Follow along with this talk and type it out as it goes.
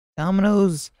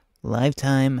Domino's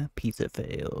lifetime pizza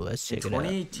fail. Let's check it out.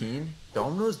 In 2018,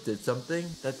 Domino's did something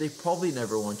that they probably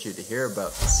never want you to hear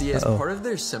about. See, as part of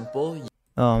their simple...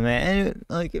 Oh man,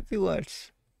 like if you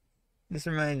watch... This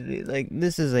reminds me, like,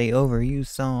 this is a overused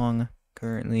song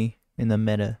currently in the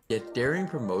meta. Yet daring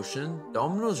promotion,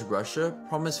 Domino's Russia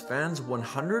promised fans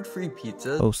 100 free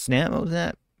pizzas. Oh snap, what was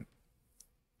that?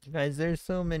 Guys, there's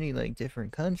so many, like,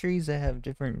 different countries that have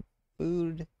different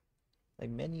food, like,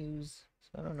 menus.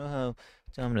 So I don't know how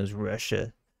Domino's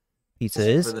Russia pizza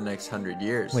is. For the next 100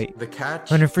 years. Wait, the catch,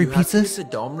 100 free you have to pizzas? get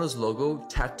the Domino's logo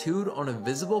tattooed on a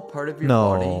visible part of your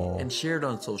body and shared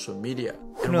on social media.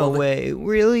 And no way,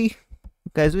 really?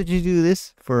 Guys, would you do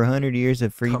this for 100 years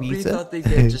of free company pizza? thought they'd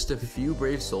get just a few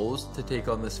brave souls to take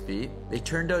on this feat. They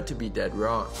turned out to be dead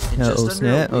wrong. In just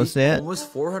under a week, almost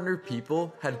 400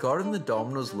 people had gotten the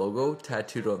Domino's logo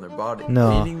tattooed on their body.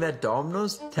 Meaning that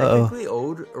Domino's technically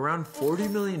owed around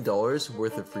 $40 million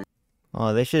worth of free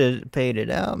Oh, they should have paid it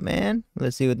out, man.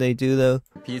 Let's see what they do, though.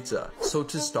 pizza. So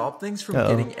to stop things from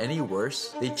getting any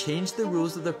worse, they changed the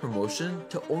rules of the promotion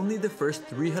to only the first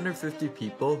 350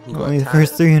 people who got Only the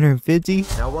first 350?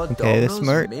 Now while Domino's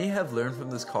may have learned from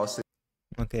this costly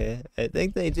I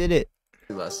think they did it.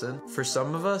 lesson, for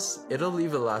some of us, it'll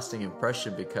leave a lasting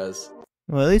impression because...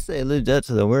 Well, at least they lived up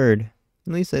to the word.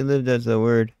 At least they lived up to the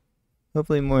word.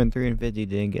 Hopefully more than 350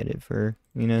 didn't get it for,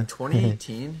 you know. In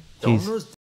 2018, Domino's